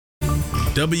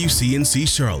WCNC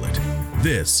Charlotte.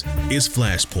 This is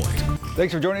Flashpoint.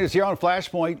 Thanks for joining us here on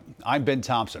Flashpoint. I'm Ben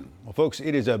Thompson. Well, folks,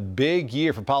 it is a big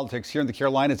year for politics here in the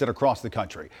Carolinas and across the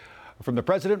country. From the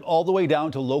president all the way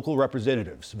down to local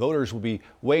representatives, voters will be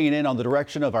weighing in on the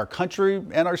direction of our country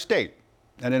and our state.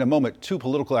 And in a moment, two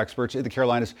political experts in the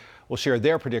Carolinas will share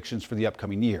their predictions for the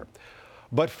upcoming year.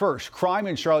 But first, crime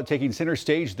in Charlotte taking center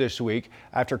stage this week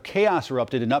after chaos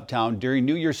erupted in Uptown during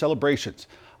New Year's celebrations.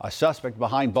 A suspect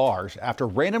behind bars after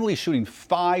randomly shooting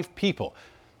 5 people.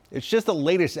 It's just the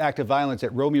latest act of violence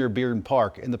at Romeo Bearden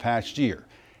Park in the past year.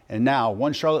 And now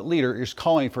one Charlotte leader is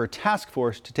calling for a task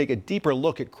force to take a deeper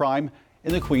look at crime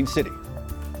in the Queen City.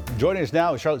 Joining us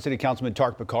now is Charlotte City Councilman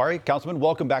Tarek Bakari. Councilman,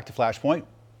 welcome back to Flashpoint.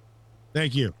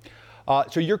 Thank you.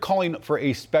 So you're calling for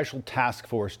a special task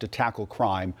force to tackle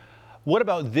crime. What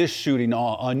about this shooting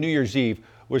on New Year's Eve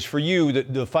was for you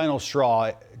the final straw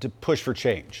to push for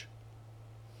change?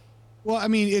 Well, I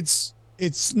mean, it's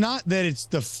not that it's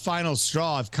the final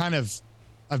straw.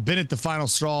 I've been at the final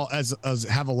straw as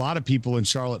have a lot of people in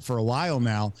Charlotte for a while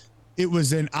now. It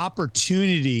was an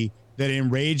opportunity that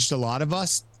enraged a lot of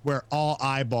us where all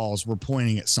eyeballs were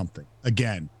pointing at something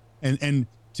again. And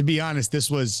to be honest, this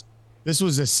was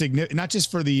a significant, not just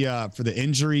for the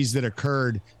injuries that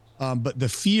occurred, but the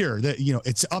fear that,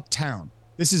 it's Uptown.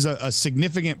 This is a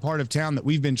significant part of town that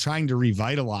we've been trying to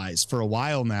revitalize for a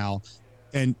while now.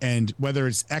 And whether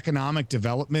it's economic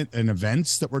development and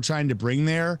events that we're trying to bring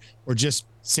there or just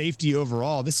safety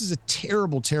overall, this is a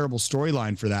terrible, terrible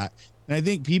storyline for that. And I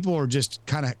think people are just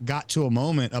kind of got to a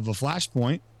moment of a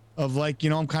flashpoint of like,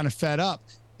 I'm kind of fed up.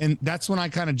 And that's when I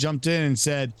kind of jumped in and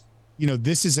said,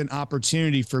 this is an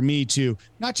opportunity for me to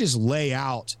not just lay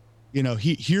out,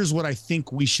 here's what I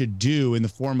think we should do in the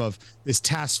form of this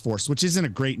task force, which isn't a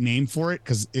great name for it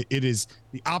because it is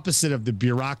the opposite of the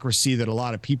bureaucracy that a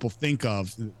lot of people think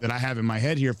of that I have in my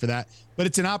head here for that. But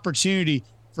it's an opportunity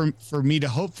for me to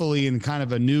hopefully in kind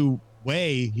of a new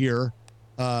way here,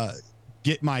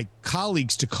 get my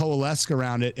colleagues to coalesce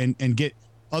around it and get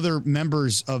other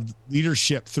members of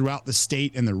leadership throughout the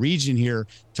state and the region here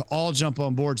to all jump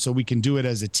on board so we can do it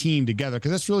as a team together,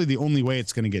 because that's really the only way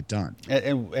it's going to get done.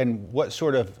 And what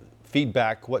sort of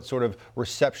feedback, what sort of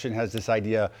reception has this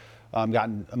idea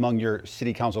gotten among your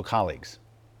city council colleagues?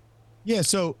 Yeah,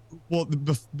 so,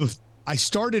 I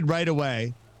started right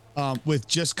away with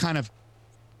just kind of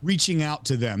reaching out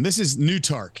to them. This is new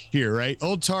Tark here, right?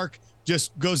 Old Tark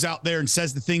just goes out there and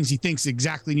says the things he thinks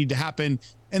exactly need to happen.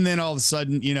 And then all of a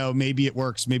sudden, maybe it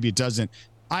works, maybe it doesn't.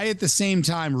 I, at the same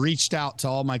time, reached out to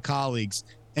all my colleagues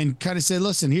and kind of said,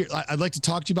 listen, here, I'd like to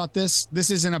talk to you about this.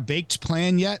 This isn't a baked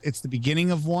plan yet. It's the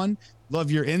beginning of one.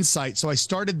 Love your insight. So I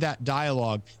started that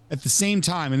dialogue at the same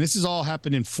time. And this has all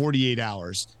happened in 48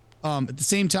 hours. At the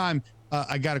same time,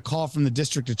 I got a call from the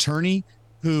district attorney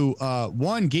who,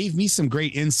 one, gave me some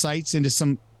great insights into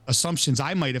some assumptions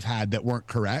I might have had that weren't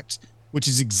correct, which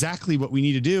is exactly what we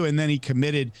need to do. And then he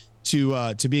committed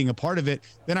to being a part of it.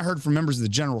 Then I heard from members of the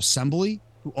General Assembly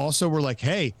who also were like,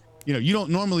 hey, you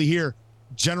don't normally hear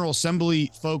General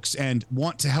Assembly folks and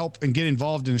want to help and get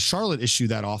involved in a Charlotte issue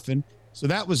that often. So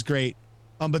that was great.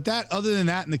 But other than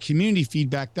that, and the community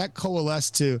feedback, that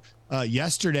coalesced to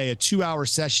yesterday, a 2-hour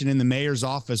session in the mayor's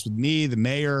office with me, the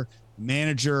mayor,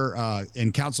 manager,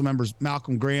 and council members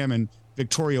Malcolm Graham and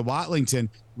Victoria Watlington,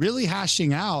 really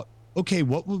hashing out, okay,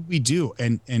 what would we do?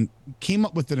 And came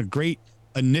up with a great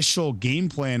initial game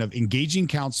plan of engaging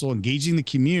council, engaging the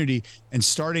community, and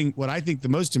starting what I think the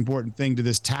most important thing to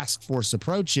this task force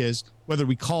approach is, whether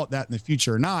we call it that in the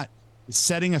future or not, is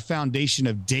setting a foundation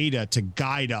of data to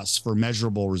guide us for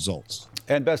measurable results.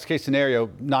 And best case scenario,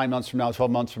 9 months from now,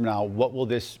 12 months from now, what will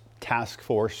this task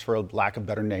force, for lack of a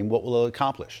better name, what will it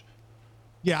accomplish?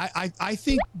 Yeah, I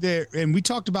think there, and we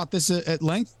talked about this at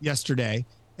length yesterday,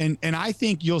 and I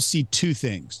think you'll see two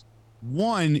things.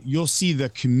 One, you'll see the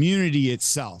community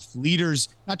itself, leaders,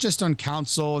 not just on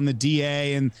council and the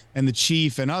DA and the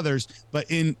chief and others, but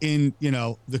in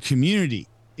the community,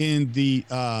 in the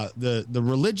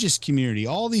religious community,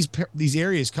 all these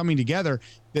areas coming together,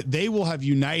 that they will have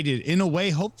united in a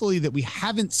way, hopefully, that we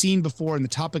haven't seen before in the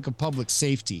topic of public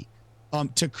safety,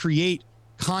 to create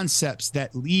concepts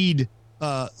that lead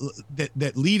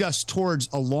us towards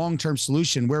a long-term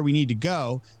solution where we need to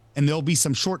go. And there'll be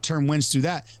some short-term wins through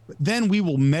that. But then we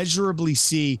will measurably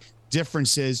see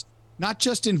differences, not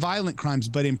just in violent crimes,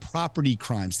 but in property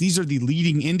crimes. These are the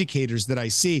leading indicators that I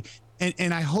see.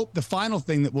 And I hope the final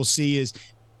thing that we'll see is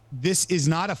this is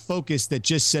not a focus that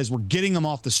just says we're getting them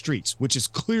off the streets, which is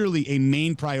clearly a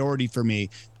main priority for me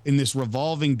in this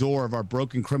revolving door of our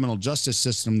broken criminal justice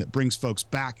system that brings folks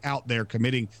back out there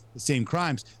committing the same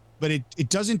crimes. but it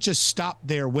doesn't just stop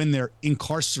there when they're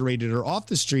incarcerated or off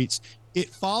the streets. It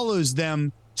follows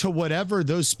them to whatever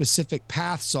those specific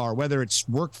paths are, whether it's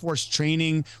workforce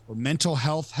training or mental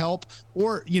health help,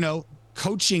 or,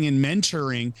 coaching and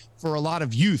mentoring for a lot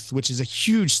of youth, which is a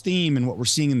huge theme in what we're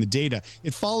seeing in the data.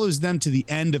 It follows them to the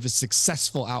end of a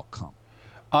successful outcome.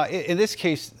 In this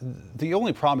case, the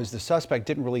only problem is the suspect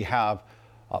didn't really have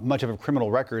much of a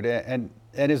criminal record, and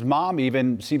his mom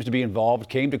even seems to be involved,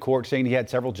 came to court saying he had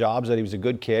several jobs, that he was a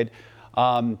good kid.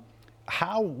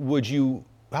 How would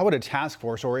a task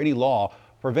force or any law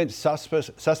prevent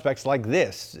suspects like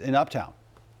this in Uptown?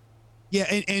 Yeah,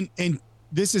 and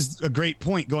this is a great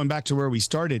point, going back to where we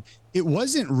started. It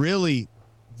wasn't really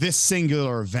this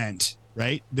singular event,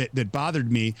 right, that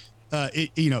bothered me.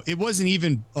 It wasn't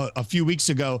even a few weeks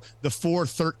ago, the 4,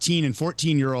 13, and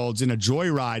 14-year-olds in a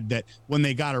joyride that, when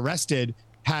they got arrested,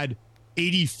 had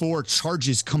 84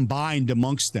 charges combined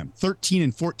amongst them, 13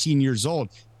 and 14 years old.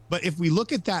 But if we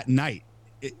look at that night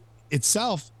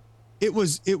itself, it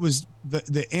was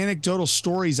the anecdotal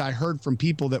stories I heard from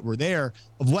people that were there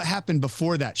of what happened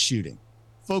before that shooting.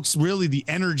 Folks, really the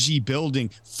energy building,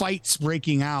 fights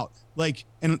breaking out,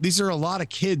 and these are a lot of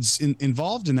kids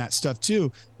involved in that stuff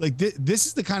too. This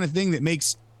is the kind of thing that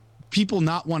makes people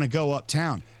not want to go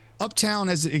uptown. Uptown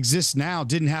as it exists now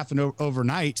didn't happen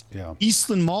overnight. Yeah.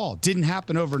 Eastland Mall didn't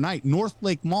happen overnight. North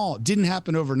Lake Mall didn't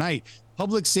happen overnight.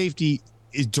 Public safety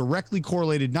is directly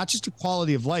correlated, not just to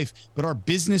quality of life, but our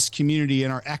business community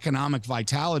and our economic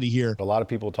vitality here. A lot of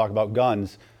people talk about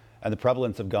guns and the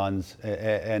prevalence of guns,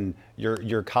 and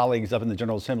your colleagues up in the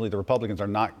General Assembly, the Republicans, are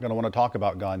not going to want to talk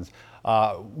about guns.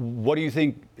 What do you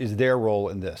think is their role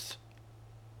in this?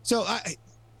 So,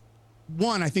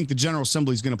 I think the General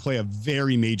Assembly is going to play a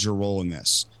very major role in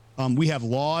this. We have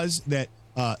laws that,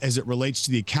 as it relates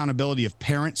to the accountability of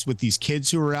parents with these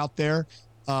kids who are out there,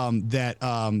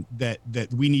 that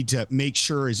we need to make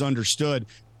sure is understood.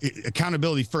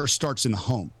 Accountability first starts in the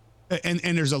home.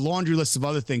 And there's a laundry list of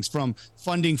other things, from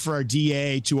funding for our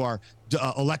DA to our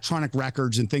electronic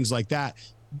records and things like that.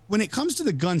 When it comes to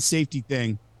the gun safety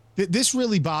thing, this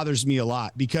really bothers me a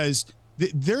lot, because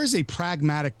there is a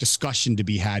pragmatic discussion to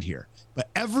be had here. But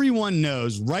everyone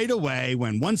knows right away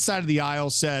when one side of the aisle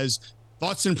says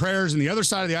thoughts and prayers and the other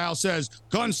side of the aisle says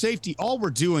gun safety, all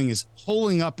we're doing is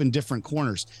holding up in different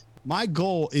corners. My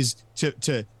goal is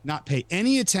to not pay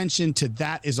any attention to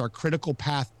that as our critical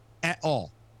path at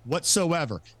all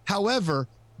whatsoever. However,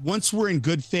 once we're in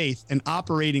good faith and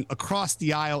operating across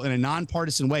the aisle in a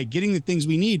nonpartisan way, getting the things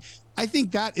we need, I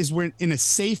think that is we're in a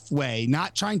safe way,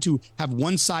 not trying to have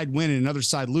one side win and another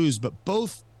side lose, but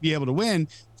both be able to win,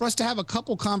 for us to have a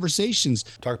couple conversations.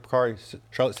 Dr. Picari,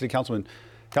 Charlotte City Councilman.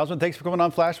 Councilman, thanks for coming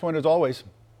on Flashpoint as always.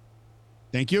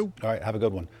 Thank you. All right, have a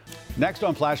good one. Next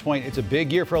on Flashpoint, it's a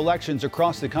big year for elections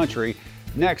across the country.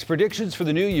 Next, predictions for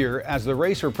the new year as the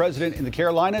race for president in the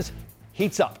Carolinas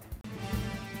heats up.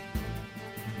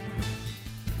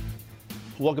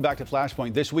 Welcome back to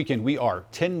Flashpoint. This weekend, we are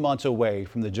 10 months away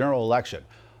from the general election.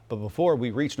 But before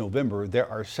we reach November, there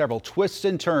are several twists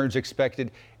and turns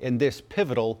expected in this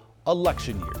pivotal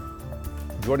election year.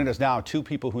 Joining us now, two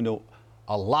people who know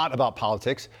a lot about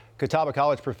politics: Catawba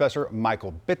College professor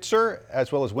Michael Bitzer,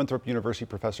 as well as Winthrop University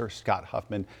professor Scott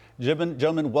Huffman.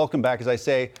 Gentlemen, welcome back. As I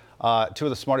say, two of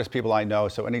the smartest people I know,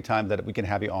 so anytime that we can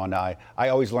have you on, I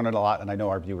always learn a lot, and I know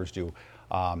our viewers do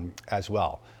as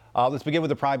well. Let's begin with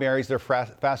the primaries. They're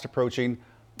fast approaching,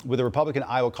 with the Republican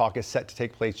Iowa caucus set to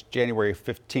take place January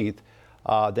 15th,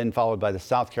 then followed by the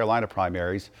South Carolina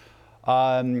primaries.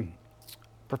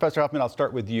 Professor Huffman, I'll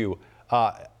start with you.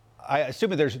 I assume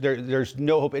that there's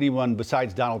no hope anyone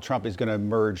besides Donald Trump is going to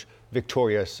emerge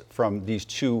victorious from these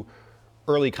two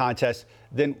early contests.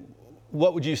 Then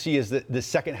what would you see as the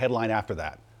second headline after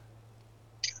that?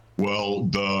 Well,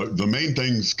 the main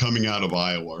things coming out of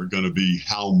Iowa are going to be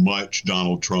how much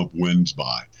Donald Trump wins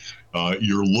by.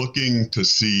 You're looking to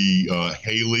see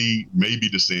Haley, maybe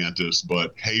DeSantis,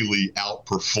 but Haley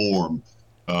outperform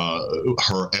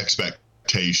her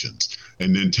expectations,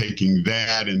 and then taking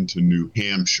that into New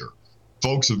Hampshire.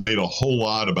 Folks have made a whole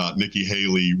lot about Nikki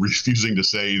Haley refusing to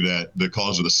say that the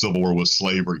cause of the Civil War was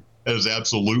slavery. That is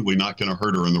absolutely not going to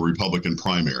hurt her in the Republican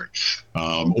primary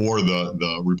or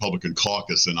the Republican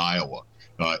caucus in Iowa.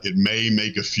 It may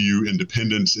make a few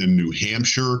independents in New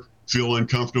Hampshire feel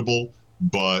uncomfortable,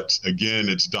 but again,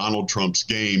 it's Donald Trump's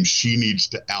game. She needs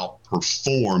to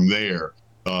outperform there.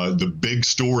 The big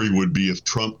story would be if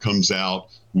Trump comes out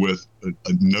with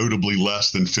a notably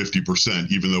less than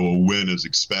 50%, even though a win is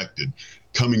expected.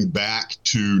 Coming back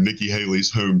to Nikki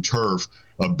Haley's home turf,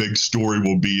 a big story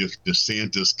will be if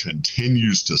DeSantis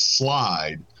continues to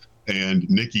slide and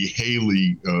Nikki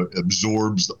Haley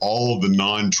absorbs all of the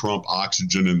non-Trump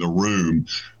oxygen in the room,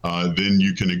 then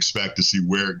you can expect to see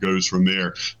where it goes from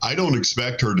there. I don't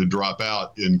expect her to drop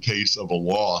out in case of a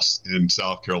loss in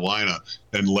South Carolina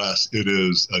unless it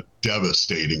is a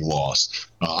devastating loss.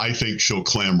 I think she'll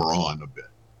clamber on a bit.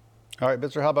 All right,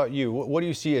 Bitzer, how about you? What do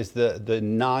you see as the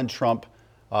non-Trump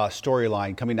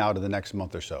storyline coming out in the next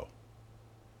month or so?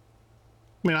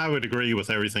 I mean, I would agree with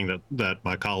everything that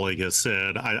my colleague has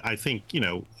said. I think,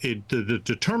 the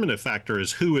determinative factor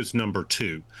is who is number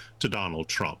two to Donald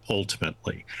Trump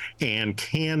ultimately. And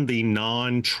can the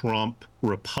non-Trump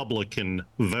Republican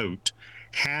vote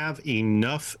have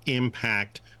enough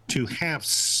impact to have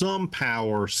some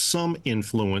power, some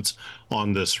influence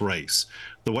on this race?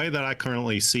 The way that I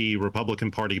currently see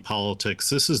Republican Party politics,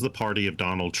 this is the party of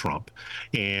Donald Trump.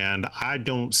 And I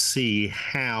don't see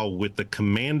how, with the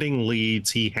commanding leads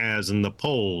he has in the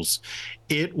polls,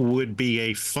 it would be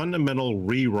a fundamental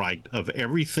rewrite of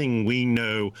everything we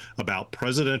know about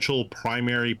presidential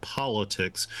primary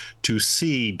politics to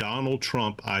see Donald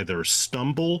Trump either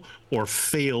stumble or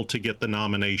fail to get the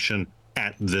nomination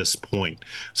at this point.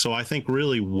 So I think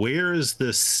really, where is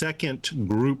this second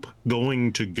group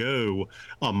going to go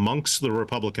amongst the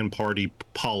Republican Party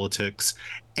politics?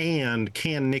 And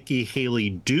can Nikki Haley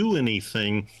do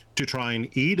anything to try and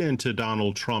eat into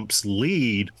Donald Trump's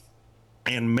lead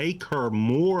and make her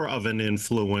more of an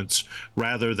influence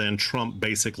rather than Trump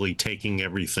basically taking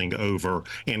everything over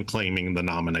and claiming the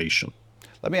nomination?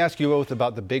 Let me ask you both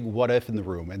about the big what if in the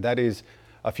room, and that is,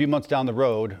 a few months down the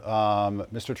road,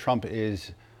 Mr. Trump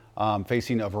is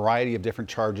facing a variety of different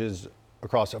charges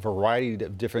across a variety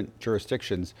of different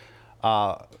jurisdictions.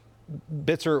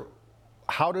 Bitzer,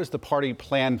 how does the party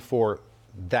plan for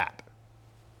that?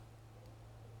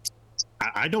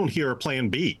 I don't hear a plan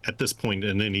B at this point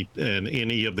in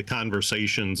any of the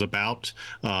conversations about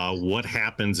what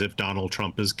happens if Donald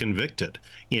Trump is convicted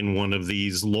in one of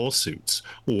these lawsuits,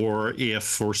 or if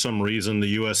for some reason the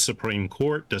U.S. Supreme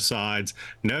Court decides,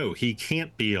 no, he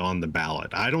can't be on the ballot.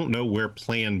 I don't know where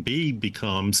plan B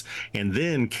becomes, and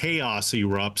then chaos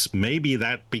erupts. Maybe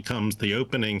that becomes the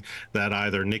opening that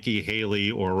either Nikki Haley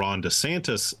or Ron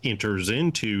DeSantis enters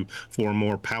into for a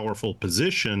more powerful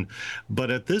position.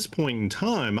 But at this point in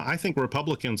time, I think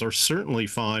Republicans are certainly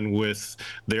fine with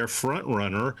their front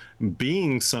runner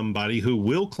being somebody who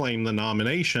will claim the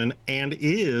nomination and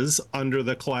is under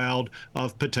the cloud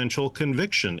of potential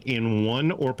conviction in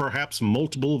one or perhaps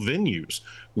multiple venues.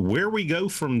 Where we go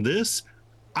from this,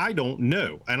 I don't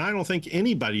know. And I don't think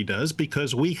anybody does,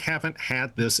 because we haven't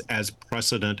had this as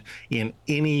precedent in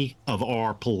any of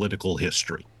our political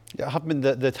history. Yeah, Huffman,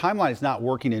 the timeline is not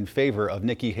working in favor of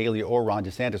Nikki Haley or Ron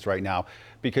DeSantis right now,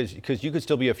 because you could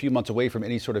still be a few months away from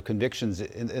any sort of convictions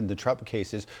in the Trump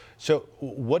cases. So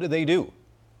what do they do?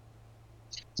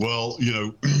 Well,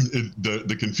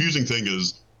 the confusing thing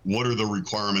is, what are the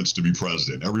requirements to be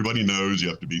president? Everybody knows you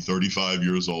have to be 35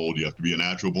 years old, you have to be a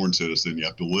natural born citizen, you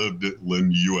have to live in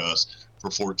the U.S. for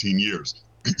 14 years.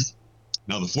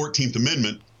 Now, the 14th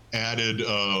Amendment added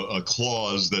a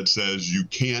clause that says you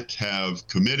can't have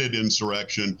committed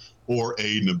insurrection or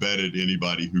aid and abetted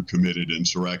anybody who committed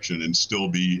insurrection and still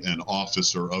be an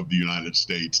officer of the United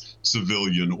States,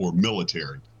 civilian or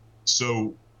military.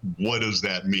 So what does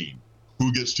that mean?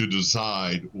 Who gets to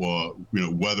decide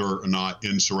whether or not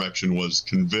insurrection was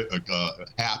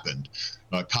happened?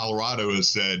 Colorado has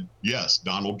said, yes,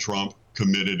 Donald Trump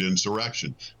committed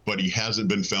insurrection, but he hasn't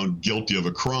been found guilty of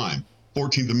a crime.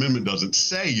 14th Amendment doesn't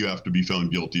say you have to be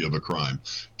found guilty of a crime.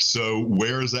 So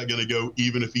where is that going to go,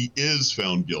 even if he is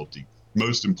found guilty?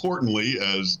 Most importantly,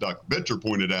 as Dr. Bitzer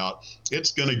pointed out,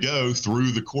 it's going to go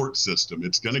through the court system.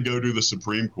 It's going to go to the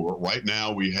Supreme Court. Right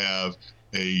now, we have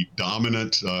a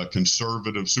dominant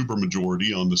conservative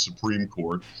supermajority on the Supreme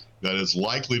Court that is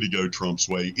likely to go Trump's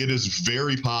way. It is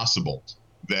very possible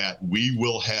that we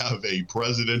will have a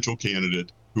presidential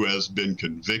candidate who has been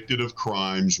convicted of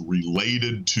crimes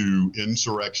related to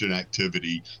insurrection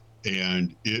activity,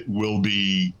 and it will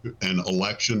be an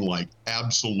election like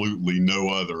absolutely no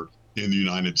other in the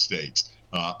United States.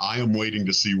 I am waiting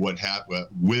to see when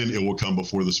it will come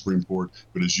before the Supreme Court.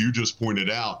 But as you just pointed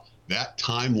out, that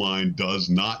timeline does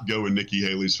not go in Nikki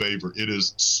Haley's favor. It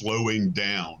is slowing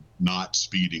down, not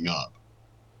speeding up.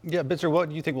 Yeah, Bitzer, what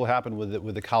do you think will happen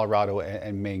with the Colorado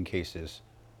and Maine cases?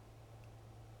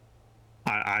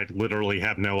 I literally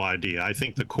have no idea. I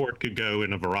think the court could go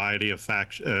in a variety of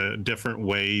different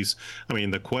ways. I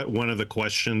mean, one of the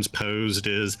questions posed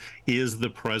is the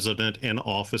president an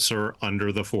officer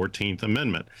under the 14th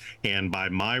Amendment? And by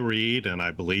my read, and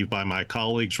I believe by my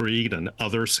colleagues' read and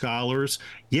other scholars,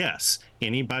 yes,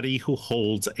 anybody who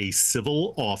holds a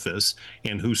civil office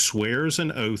and who swears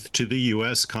an oath to the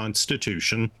U.S.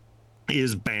 Constitution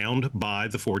is bound by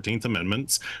the 14th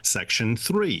Amendment's Section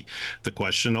 3. The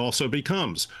question also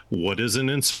becomes, what is an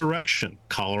insurrection?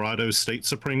 Colorado State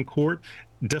Supreme Court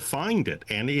defined it,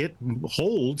 and it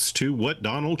holds to what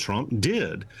Donald Trump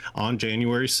did on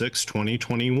January 6,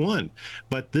 2021.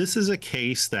 But this is a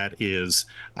case that is,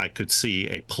 I could see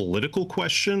a political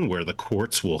question where the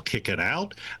courts will kick it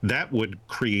out. That would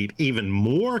create even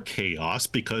more chaos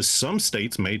because some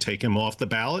states may take him off the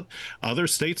ballot. Other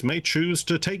states may choose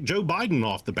to take Joe Biden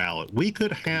off the ballot. We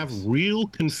could have real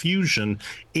confusion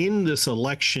in this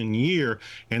election year,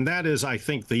 and that is, I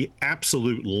think, the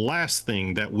absolute last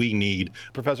thing that we need.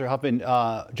 Professor Huffman,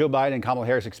 Joe Biden and Kamala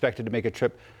Harris expected to make a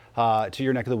trip to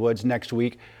your neck of the woods next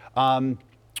week.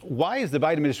 Why is the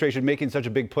Biden administration making such a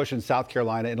big push in South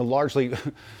Carolina in a largely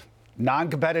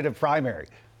non-competitive primary?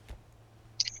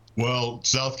 Well,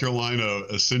 South Carolina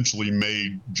essentially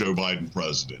made Joe Biden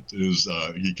president.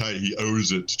 He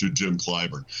owes it to Jim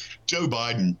Clyburn. Joe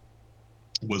Biden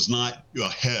was not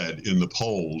ahead in the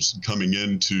polls coming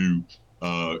into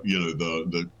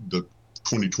the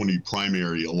 2020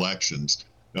 primary elections.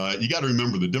 You got to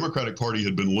remember the Democratic Party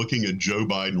had been looking at Joe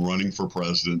Biden running for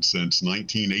president since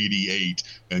 1988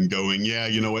 and going, yeah,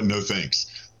 you know what, no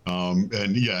thanks.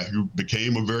 Who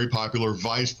became a very popular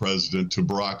vice president to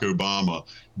Barack Obama,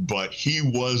 but he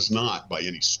was not by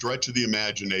any stretch of the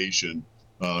imagination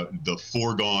the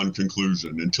foregone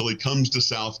conclusion until he comes to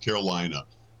South Carolina.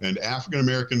 And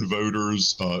African-American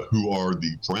voters who are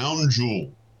the crown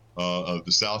jewel of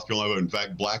the South Carolina, in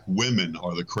fact, black women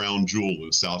are the crown jewel of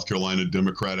the South Carolina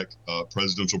Democratic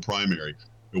presidential primary.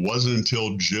 It wasn't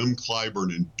until Jim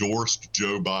Clyburn endorsed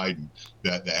Joe Biden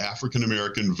that the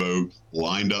African-American vote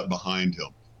lined up behind him.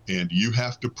 And you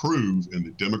have to prove in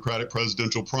the Democratic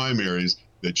presidential primaries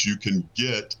that you can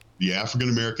get the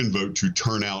African-American vote to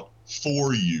turn out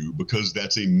for you, because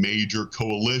that's a major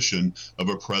coalition of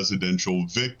a presidential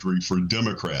victory for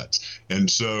Democrats.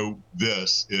 And so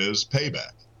this is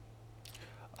payback.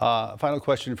 Final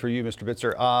question for you, Mr.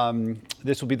 Bitzer.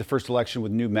 This will be the first election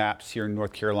with new maps here in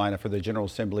North Carolina for the General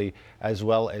Assembly as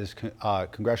well as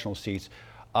congressional seats.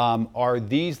 Are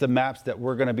these the maps that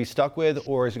we're going to be stuck with,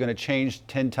 or is it going to change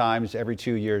 10 times every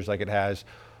 2 years like it has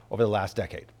over the last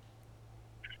decade?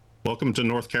 Welcome to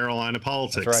North Carolina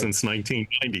politics right. Since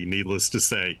 1990, needless to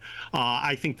say.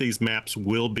 I think these maps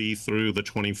will be through the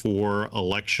 24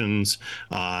 elections,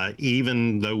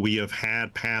 even though we have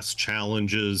had past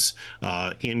challenges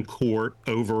in court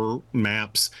over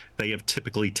maps. They have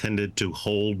typically tended to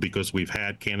hold because we've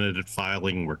had candidate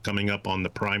filing. We're coming up on the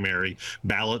primary.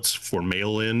 Ballots for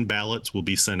mail-in ballots will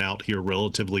be sent out here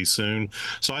relatively soon.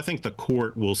 So I think the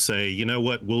court will say, you know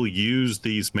what, we'll use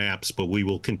these maps, but we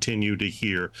will continue to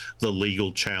hear the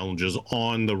legal challenges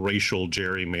on the racial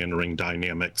gerrymandering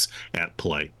dynamics at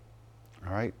play.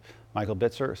 All right. Michael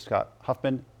Bitzer, Scott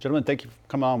Huffman. Gentlemen, thank you for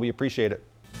coming on. We appreciate it.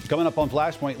 Coming up on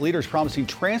Flashpoint, leaders promising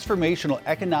transformational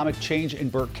economic change in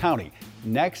Burke County.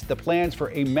 Next, the plans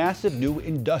for a massive new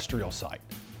industrial site.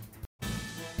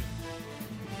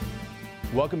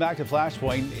 Welcome back to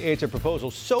Flashpoint. It's a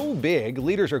proposal so big,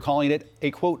 leaders are calling it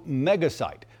a, quote, mega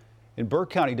site. In Burke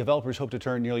County, developers hope to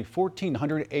turn nearly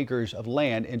 1,400 acres of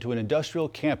land into an industrial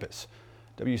campus.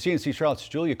 WCNC Charlotte's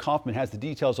Julia Kaufman has the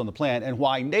details on the plan and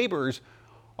why neighbors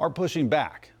are pushing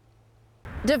back.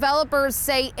 Developers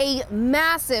say a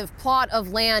massive plot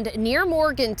of land near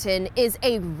Morganton is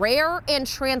a rare and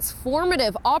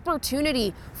transformative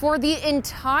opportunity for the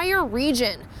entire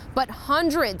region, but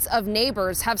hundreds of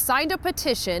neighbors have signed a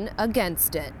petition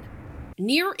against it.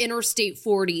 Near Interstate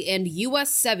 40 and US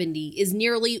 70 is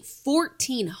nearly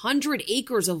 1,400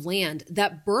 acres of land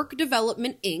that Burke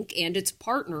Development Inc. and its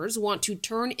partners want to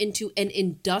turn into an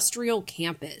industrial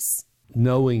campus.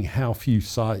 Knowing how few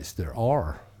sites there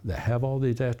are that have all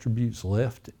these attributes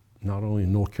left, not only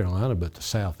in North Carolina, but the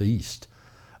Southeast,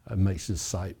 makes this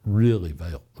site really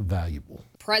valuable.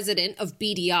 President of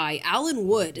BDI, Alan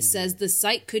Wood, says the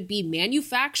site could be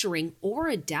manufacturing or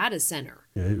a data center.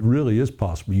 It really is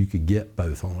possible you could get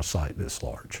both on a site this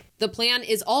large. The plan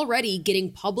is already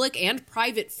getting public and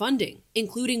private funding,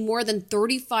 including more than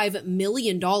 $35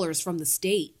 million from the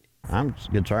state. I'm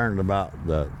concerned about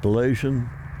the pollution,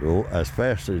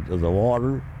 especially the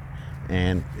water,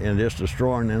 and just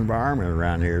destroying the environment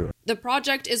around here. The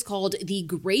project is called the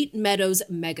Great Meadows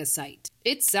Mega Site.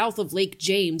 It's south of Lake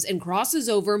James and crosses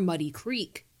over Muddy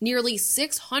Creek. Nearly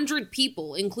 600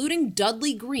 people, including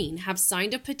Dudley Green, have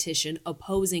signed a petition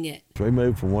opposing it. We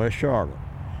moved from West Charlotte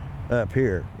up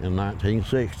here in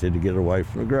 1960 to get away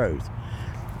from the growth.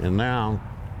 And now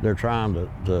they're trying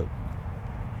to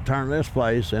turn this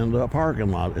place into a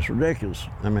parking lot. It's ridiculous.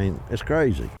 I mean, it's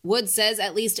crazy. Wood says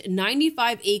at least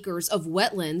 95 acres of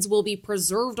wetlands will be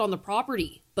preserved on the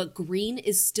property, but Green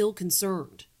is still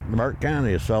concerned. Burke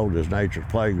County is sold as nature's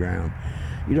playground.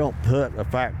 You don't put a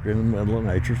factory in the middle of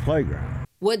nature's playground.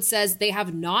 Wood says they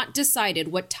have not decided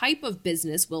what type of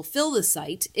business will fill the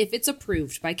site if it's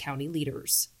approved by county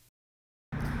leaders.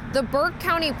 The Burke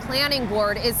County Planning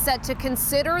Board is set to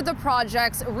consider the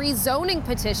project's rezoning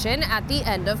petition at the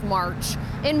end of March.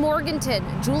 In Morganton,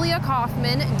 Julia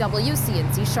Kaufman,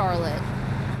 WCNC Charlotte.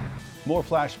 More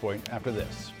Flashpoint after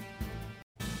this.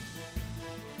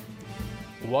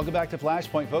 Welcome back to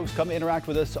Flashpoint, folks. Come interact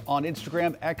with us on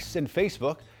Instagram, X, and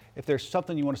Facebook. If there's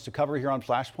something you want us to cover here on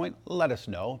Flashpoint, let us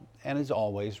know. And as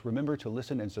always, remember to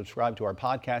listen and subscribe to our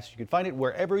podcast. You can find it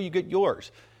wherever you get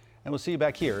yours. And we'll see you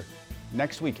back here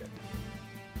next weekend.